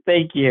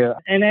thank you.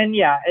 And then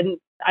and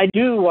I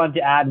do want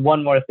to add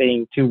one more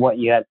thing to what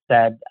you had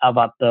said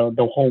about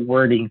the whole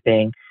wording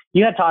thing.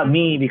 You had taught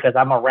me, because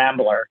I'm a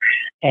rambler,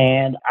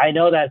 and I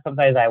know that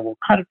sometimes I will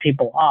cut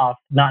people off,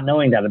 not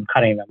knowing that I'm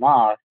cutting them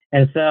off.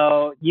 And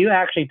so you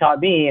actually taught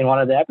me in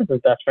one of the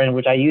episodes, best friend,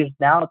 which I use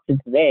now to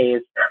today,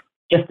 is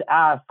just to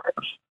ask,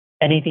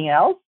 anything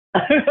else?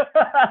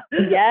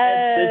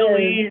 Yes.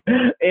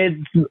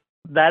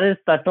 That is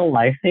such a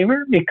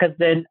lifesaver, because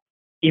then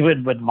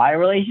even with my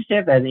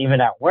relationship and even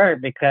at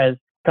work, because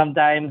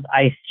sometimes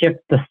I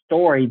shift the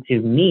story to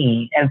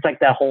me, and it's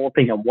like that whole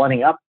thing of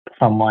wanting up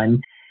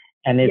someone.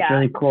 And it's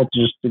really cool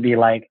just to be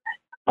like,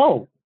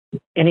 oh,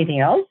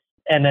 anything else?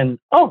 And then,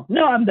 oh,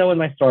 no, I'm done with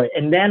my story.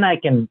 And then I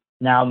can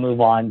now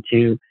move on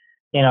to,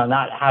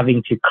 not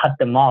having to cut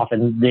them off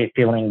and they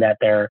feeling that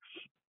they're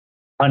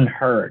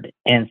unheard.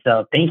 And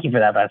so thank you for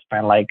that, best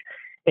friend. Like,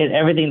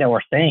 everything that we're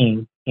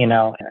saying,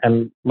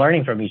 and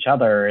learning from each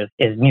other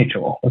is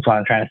mutual. That's what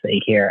I'm trying to say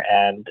here.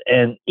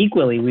 And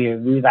equally,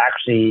 we've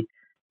actually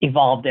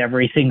evolved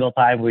every single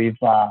time we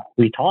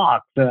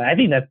talk. So I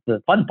think that's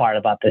the fun part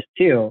about this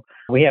too.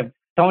 We have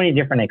so many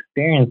different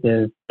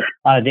experiences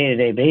on a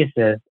day-to-day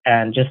basis,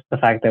 and just the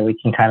fact that we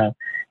can kind of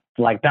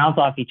like bounce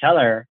off each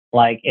other,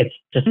 like, it's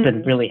just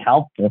been really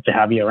helpful to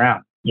have you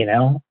around,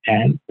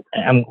 and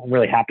I'm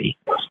really happy.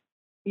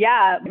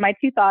 Yeah, my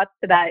two thoughts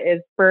to that is,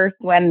 first,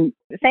 when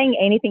saying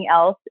anything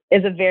else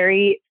is a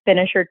very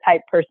finisher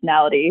type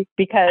personality,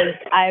 because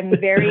I'm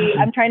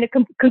trying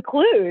to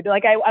conclude.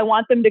 Like, I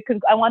want them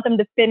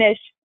to finish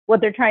what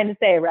they're trying to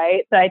say,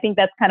 right? So I think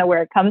that's kind of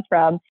where it comes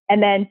from.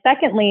 And then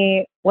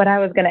secondly, what I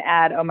was going to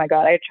add, oh my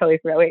God, I totally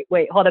forgot.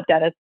 Wait, hold up,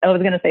 Dennis. I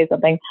was going to say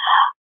something.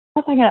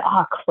 What was I going to,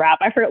 oh crap,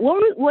 I forgot.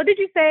 What did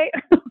you say?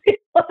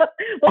 What was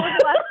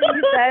the last thing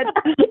you said?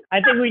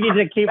 I think we need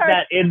to keep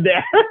that in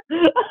there.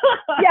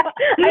 Yeah,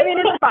 I mean,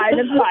 it's fine.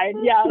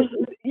 Yeah.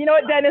 You know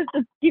what, Dennis,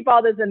 just keep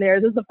all this in there.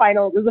 This is the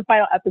final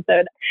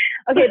episode.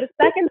 Okay, the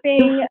second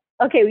thing,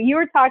 okay, you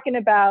were talking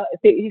about,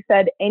 you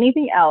said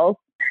anything else,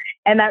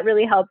 and that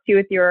really helps you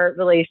with your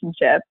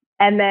relationship.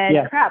 And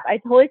then, crap, I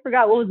totally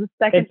forgot what was the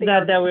second thing.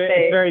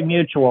 It's very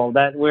mutual,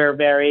 that we're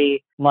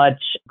very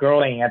much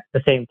growing at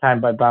the same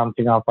time by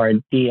bouncing off our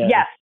ideas.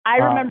 Yes, I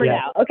remember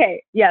now.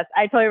 Okay, yes,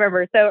 I totally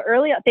remember. So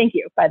thank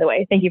you, by the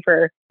way. Thank you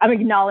I'm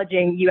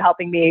acknowledging you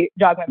helping me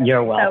jog my memory.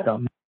 You're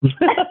welcome. This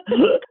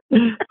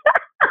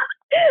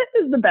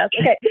is the best.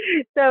 Okay,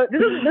 so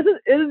this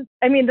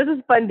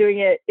is fun doing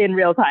it in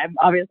real time.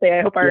 Obviously,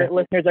 I hope our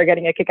listeners are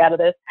getting a kick out of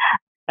this.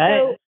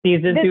 Hey,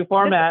 season 2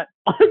 format.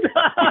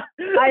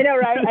 I know,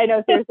 right? I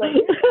know,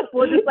 seriously.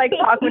 We'll just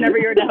talk whenever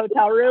you're in a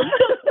hotel room.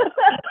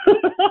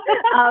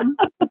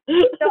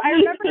 So I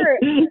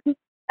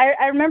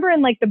remember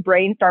in the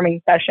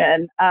brainstorming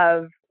session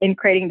in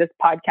creating this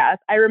podcast,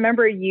 I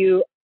remember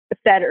you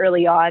said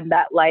early on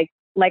that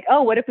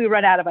oh, what if we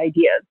run out of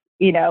ideas,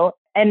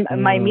 And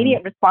my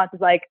immediate response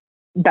is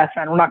best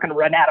friend, we're not going to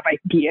run out of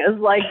ideas.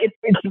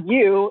 It's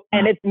you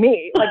and it's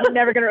me. We're going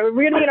to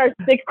be in our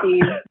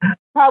 60s,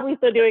 probably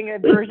still doing a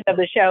version of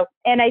the show.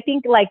 And I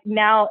think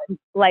now,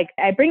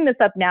 I bring this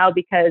up now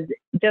because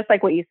just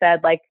like what you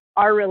said,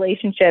 our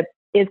relationship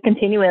is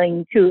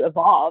continuing to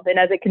evolve. And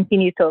as it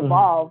continues to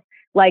evolve,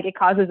 it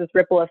causes this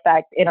ripple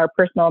effect in our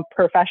personal and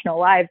professional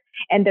lives.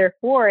 And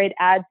therefore it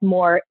adds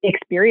more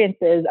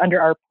experiences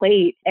under our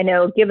plate, and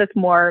it'll give us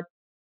more,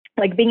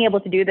 being able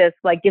to do this,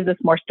 gives us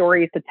more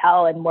stories to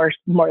tell and more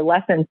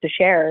lessons to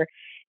share.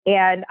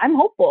 And I'm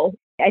hopeful.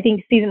 I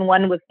think season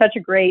 1 was such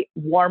a great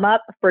warm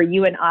up for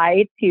you and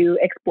I to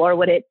explore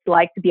what it's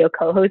like to be a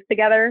co-host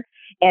together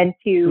and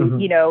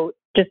to,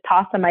 just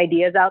toss some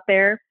ideas out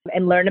there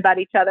and learn about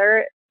each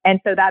other. And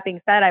so that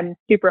being said, I'm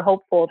super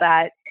hopeful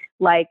that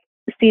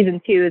season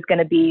 2 is going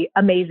to be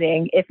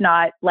amazing. If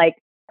not,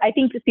 I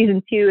think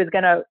season 2 is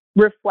going to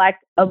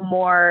reflect a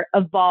more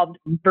evolved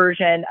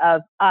version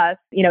of us,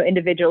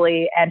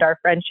 individually and our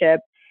friendship.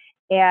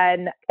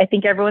 And I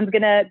think everyone's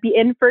going to be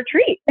in for a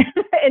treat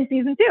in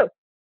season 2.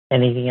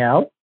 Anything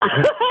else?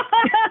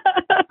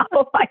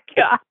 Oh my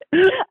God.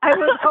 I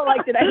was so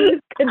did I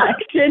lose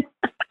connection?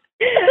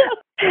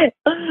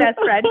 Best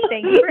friend,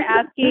 thank you for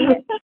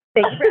asking.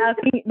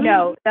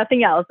 No,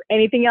 nothing else.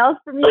 Anything else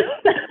from you?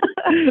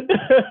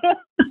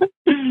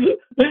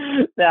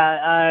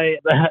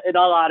 In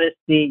all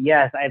honesty,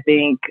 yes, I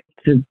think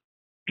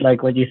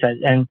what you said.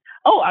 And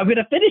I'm going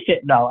to finish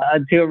it now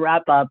to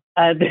wrap up.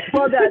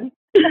 Well done.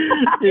 You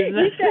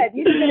finished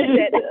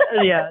it.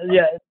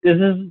 Yeah. This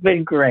has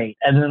been great.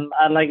 And then,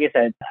 like I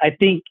said, I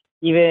think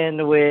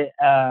even with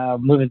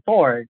moving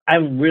forward,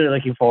 I'm really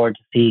looking forward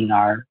to seeing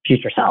our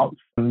future selves,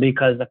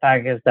 because the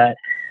fact is that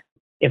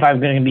if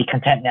I'm going to be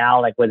content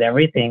now, with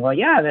everything,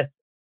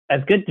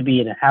 that's good to be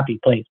in a happy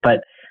place.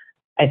 But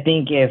I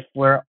think if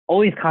we're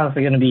always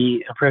constantly going to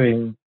be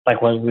improving,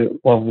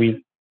 what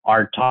we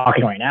are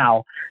talking right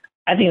now,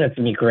 I think that's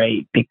going to be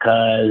great,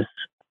 because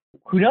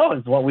who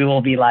knows what we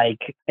will be like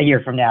a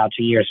year from now,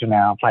 2 years from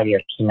now, 5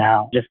 years from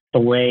now. Just the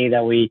way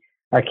that we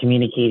are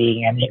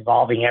communicating and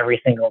evolving every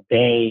single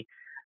day.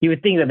 You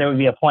would think that there would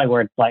be a point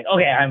where it's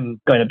okay, I'm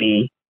going to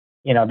be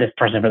this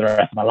person for the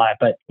rest of my life.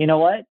 But you know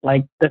what?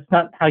 That's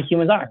not how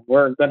humans are.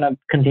 We're going to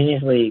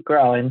continuously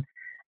grow. And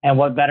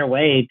what better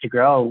way to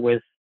grow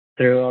with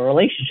through a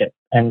relationship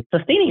and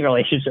sustaining a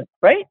relationship,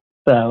 right?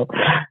 So,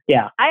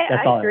 yeah. I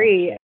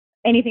agree.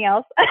 Anything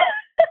else?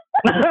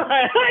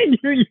 I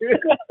knew you.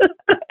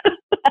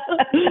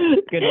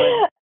 Good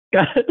one.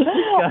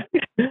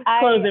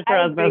 Close it for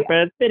us, my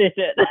friend. Finish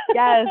it.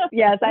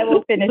 Yes, I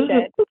will finish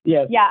it.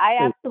 Yes. Yeah, I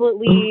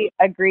absolutely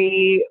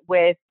agree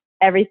with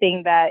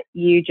everything that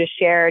you just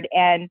shared.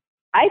 And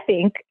I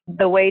think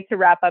the way to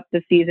wrap up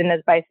the season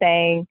is by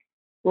saying,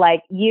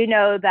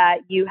 that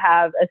you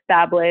have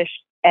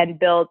established and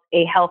built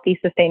a healthy,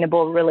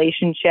 sustainable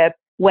relationship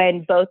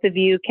when both of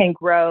you can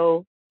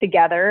grow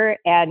together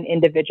and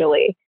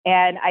individually.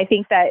 And I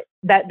think that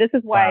this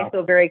is why I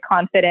feel very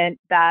confident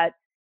that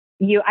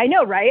I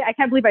know, right? I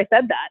can't believe I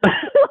said that.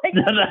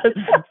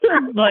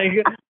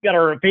 Gotta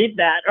repeat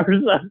that or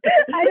something.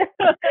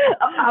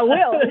 I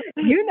will.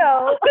 You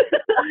know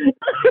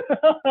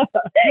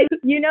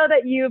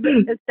that you've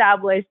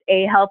established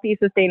a healthy,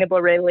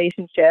 sustainable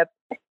relationship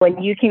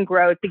when you can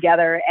grow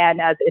together and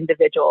as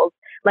individuals.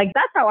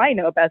 That's how I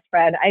know a best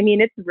friend. I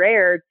mean, it's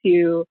rare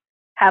to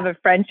have a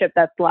friendship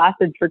that's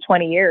lasted for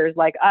 20 years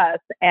like us.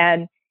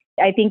 And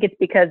I think it's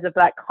because of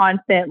that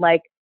constant,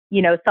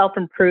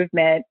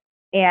 self-improvement.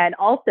 And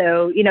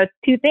also, it's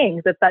two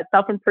things. It's that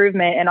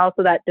self-improvement and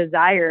also that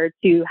desire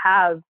to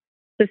have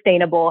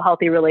sustainable,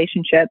 healthy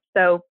relationships.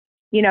 So,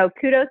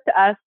 kudos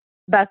to us,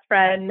 best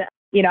friend.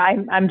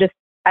 I'm just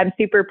I'm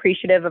super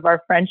appreciative of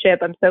our friendship.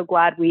 I'm so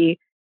glad we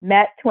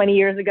met 20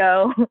 years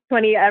ago,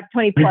 20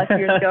 plus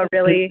years ago,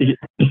 really.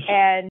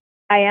 And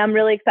I am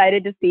really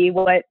excited to see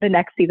what the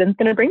next season's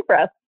going to bring for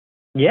us.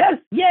 Yes.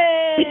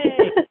 Yay!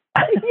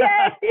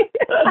 Yay!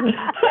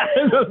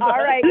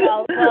 All right.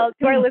 Well,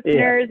 to our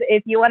listeners,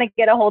 if you want to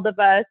get a hold of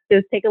us,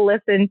 just take a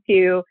listen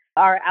to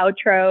our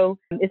outro,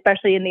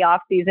 especially in the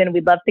off season.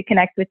 We'd love to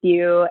connect with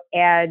you.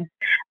 And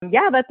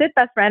yeah, that's it,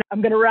 best friend.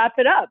 I'm going to wrap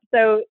it up.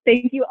 So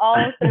thank you all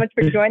so much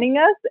for joining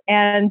us,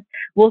 and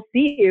we'll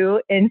see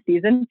you in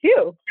season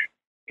 2.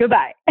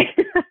 Goodbye.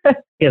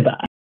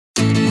 Goodbye.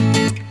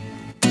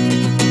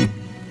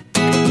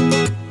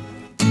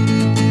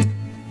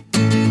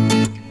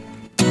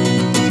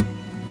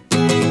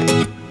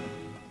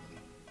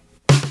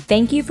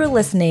 Thank you for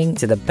listening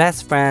To the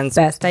Best Friends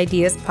Best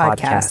Ideas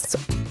podcast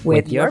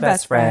with your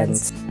best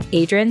friends,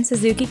 Adrian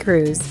Suzuki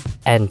Cruz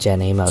and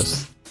Jen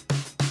Amos.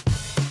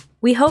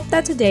 We hope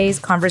that today's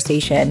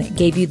conversation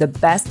gave you the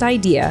best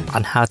idea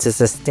On how to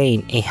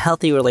sustain a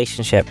healthy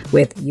relationship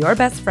with your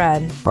best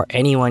friend. for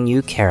anyone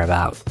you care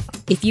about.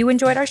 If you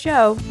enjoyed our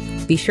show,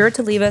 be sure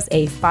to leave us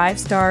a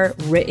 5-star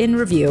written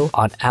review.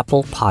 On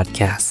Apple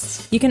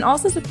Podcasts. You can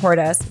also support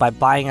us By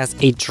buying us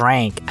a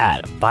drink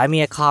at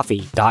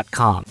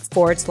buymeacoffee.com.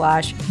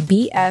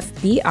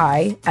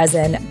 /BFBI, as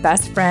in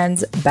Best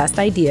Friends, Best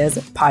Ideas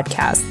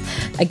podcast.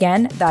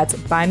 Again, that's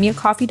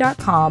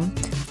buymeacoffee.com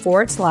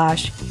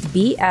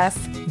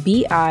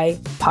 /BFBI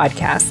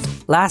podcast.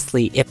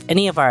 Lastly, if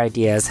any of our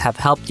ideas have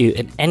helped you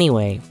in any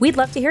way, We'd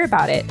love to hear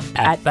about it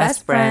at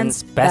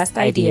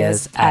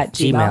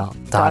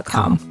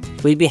bestfriendsbestideas@gmail.com.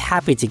 We'd be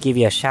happy to give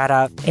you a shout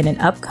out. in an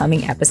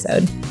upcoming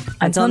episode.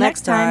 Until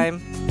next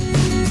time.